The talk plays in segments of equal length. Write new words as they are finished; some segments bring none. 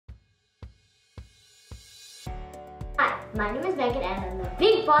my name is Megan and I'm the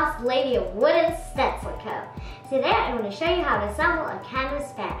big boss lady of Wood Stencil Co. Today I'm going to show you how to assemble a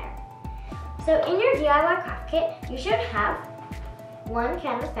canvas banner. So in your DIY craft kit, you should have one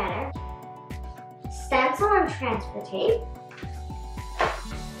canvas banner, stencil and transfer tape,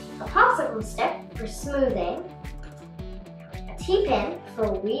 a popsicle stick for smoothing, a T-pin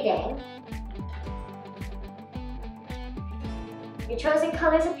for weeding, your chosen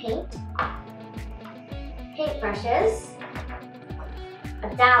colors of paint, paintbrushes,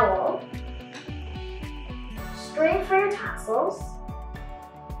 a dowel, string for your tassels,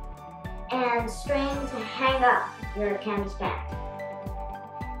 and string to hang up your canvas banner.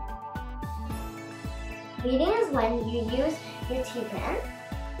 Weeding is when you use your T-pin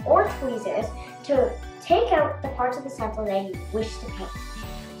or tweezers to take out the parts of the stencil that you wish to paint.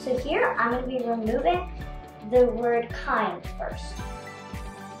 So here I'm going to be removing the word kind first.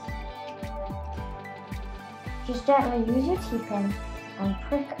 Just gently use your T-pin and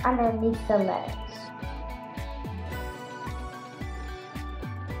prick underneath the letters.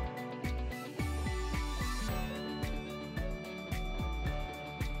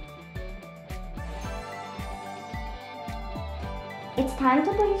 It's time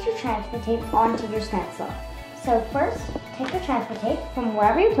to place your transfer tape onto your stencil. So first, take your transfer tape from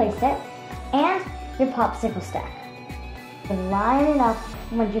wherever you placed it and your popsicle stick. And line it up.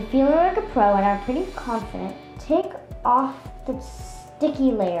 When you're feeling like a pro and are pretty confident, take off the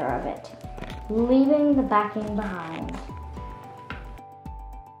sticky layer of it, leaving the backing behind.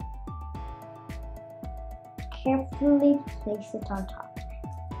 Carefully place it on top.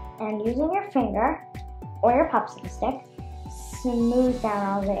 And using your finger or your popsicle stick, smooth down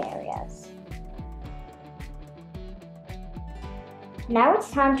all the areas. Now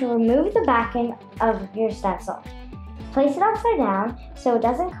it's time to remove the backing of your stencil. Place it upside down so it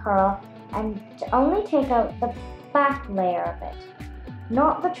doesn't curl and only take out the back layer of it,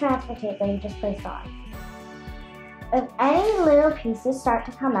 not the transfer tape that you just placed on. If any little pieces start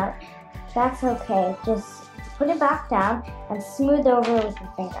to come out, that's okay. Just put it back down and smooth over with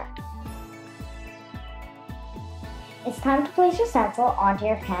your finger. It's time to place your stencil onto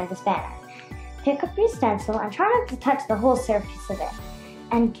your canvas banner. Pick up your stencil and try not to touch the whole surface of it.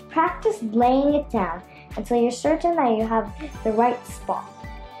 And practice laying it down until you're certain that you have the right spot.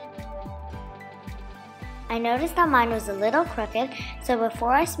 I noticed that mine was a little crooked, so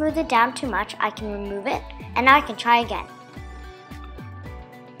before I smooth it down too much, I can remove it, and now I can try again.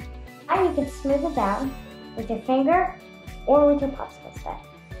 Now you can smooth it down with your finger or with your popsicle stick.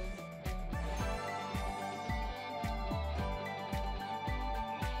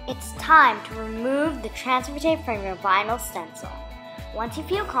 It's time to remove the transfer tape from your vinyl stencil. Once you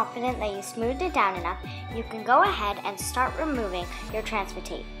feel confident that you smoothed it down enough, you can go ahead and start removing your transfer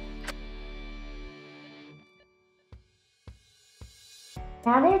tape.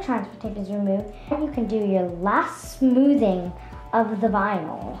 Now that your transfer tape is removed, you can do your last smoothing of the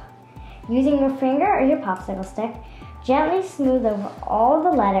vinyl. Using your finger or your popsicle stick, gently smooth over all the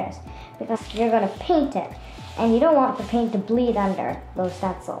letters because you're going to paint it. And you don't want the paint to bleed under those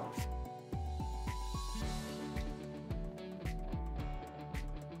stencils.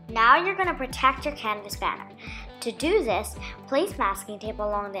 Now you're going to protect your canvas banner. To do this, place masking tape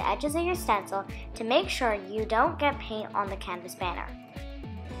along the edges of your stencil to make sure you don't get paint on the canvas banner.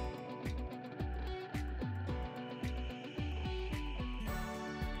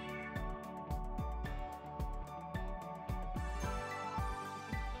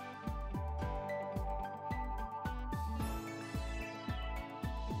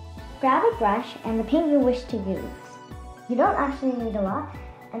 Grab a brush and the paint you wish to use. You don't actually need a lot,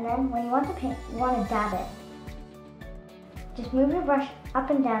 and then when you want to paint, you want to dab it. Just move your brush up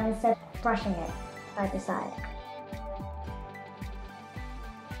and down instead of brushing it side to side.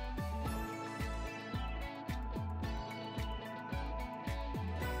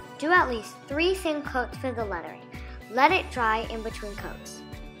 Do at least 3 thin coats for the lettering. Let it dry in between coats.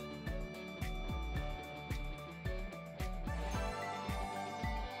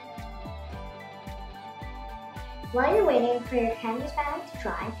 While you're waiting for your canvas banner to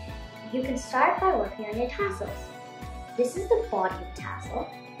dry, you can start by working on your tassels. This is the body of the tassel,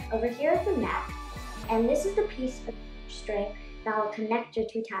 over here is the neck, and this is the piece of string that will connect your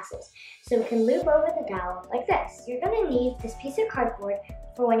 2 tassels. So we can loop over the dowel like this. You're going to need this piece of cardboard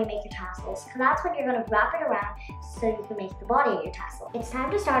for when you make your tassels, because that's when you're going to wrap it around so you can make the body of your tassel. It's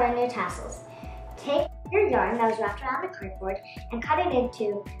time to start on your tassels. Take your yarn that was wrapped around the cardboard and cut it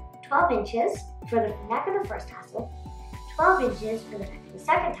into 12 inches for the neck of the first tassel, 12 inches for the neck of the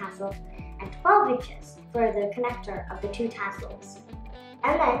second tassel, and 12 inches for the connector of the 2 tassels.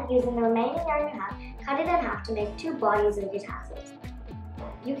 And then, using the remaining yarn you have, cut it in half to make two bodies of your tassels.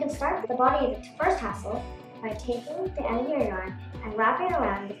 You can start the body of the first tassel by taking the end of your yarn and wrapping it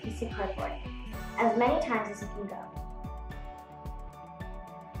around the piece of cardboard as many times as you can go.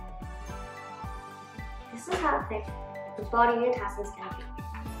 This is how thick the body of your tassel is going to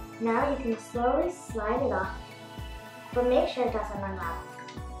be. Now you can slowly slide it off, but make sure it doesn't unravel.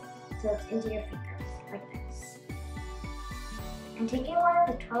 So it's into your fingers, like this. And taking one of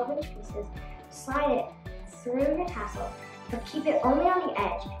the 12-inch pieces, slide it through your tassel, but keep it only on the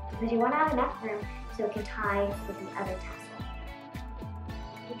edge because you want to have enough room so it can tie with the other tassel.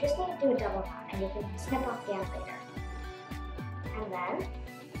 You just need to do a double knot and you can snip off the end later. And then,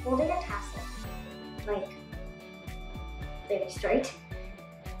 holding your tassel, like very straight,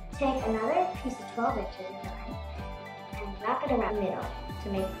 take another piece of 12 inches of yarn and wrap it around the middle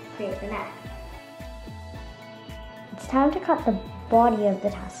to create the neck. It's time to cut the body of the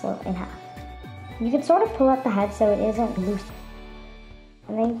tassel in half. You can sort of pull out the head so it isn't loose.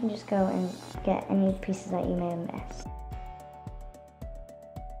 And then you can just go and get any pieces that you may have missed.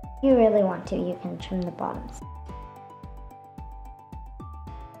 If you really want to, you can trim the bottoms.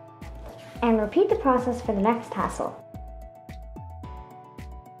 And repeat the process for the next tassel.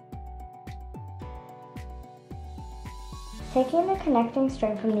 Taking the connecting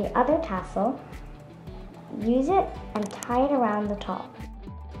string from the other tassel, use it and tie it around the top.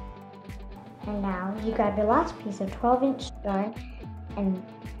 And now you grab your last piece of 12-inch yarn and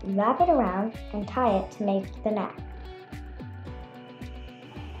wrap it around and tie it to make the neck.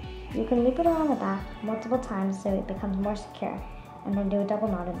 You can loop it around the back multiple times so it becomes more secure, and then do a double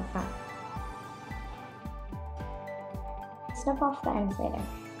knot in the front. Snip off the ends later.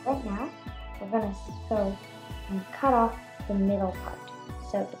 Right now, we're going to go and cut off the middle part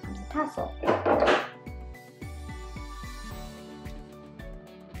so it becomes a tassel.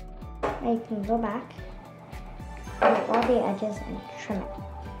 Now you can go back, cut all the edges and trim it.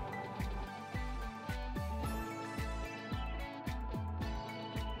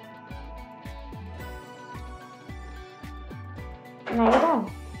 And now you're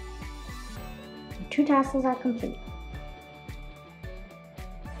done. The 2 tassels are complete.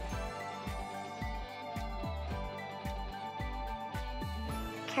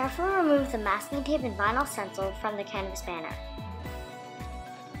 Carefully remove the masking tape and vinyl stencil from the canvas banner.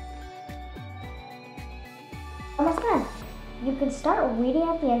 Almost done. You can start weeding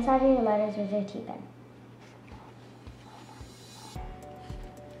out the inside of your letters with your T-pin.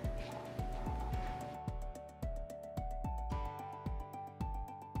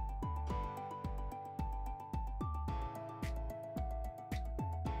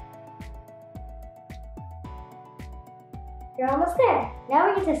 You're almost there. Now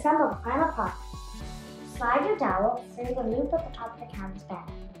we get to assemble the final part. Slide your dowel through the loop at the top of the canvas banner.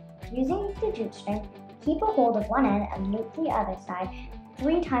 Using the jute string, keep a hold of one end and loop the other side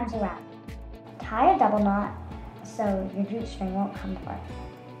 3 times around. Tie a double knot so your jute string won't come apart.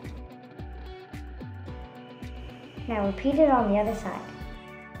 Now repeat it on the other side.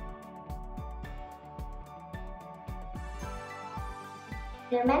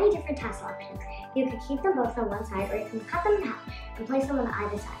 There are many different tassel options. You can keep them both on one side, or you can cut them in half and place them on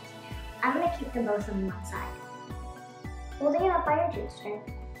either side. I'm going to keep them both on one side. Holding it up by your jute string,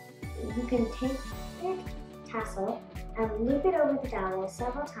 you can take your tassel and loop it over the dowel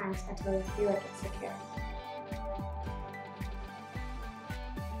several times until you feel like it's secure.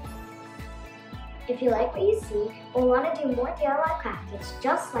 If you like what you see or want to do more DIY craft kits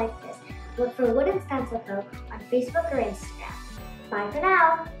just like this, look for Wood Stencil Co on Facebook or Instagram. Bye for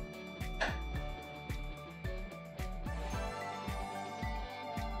now!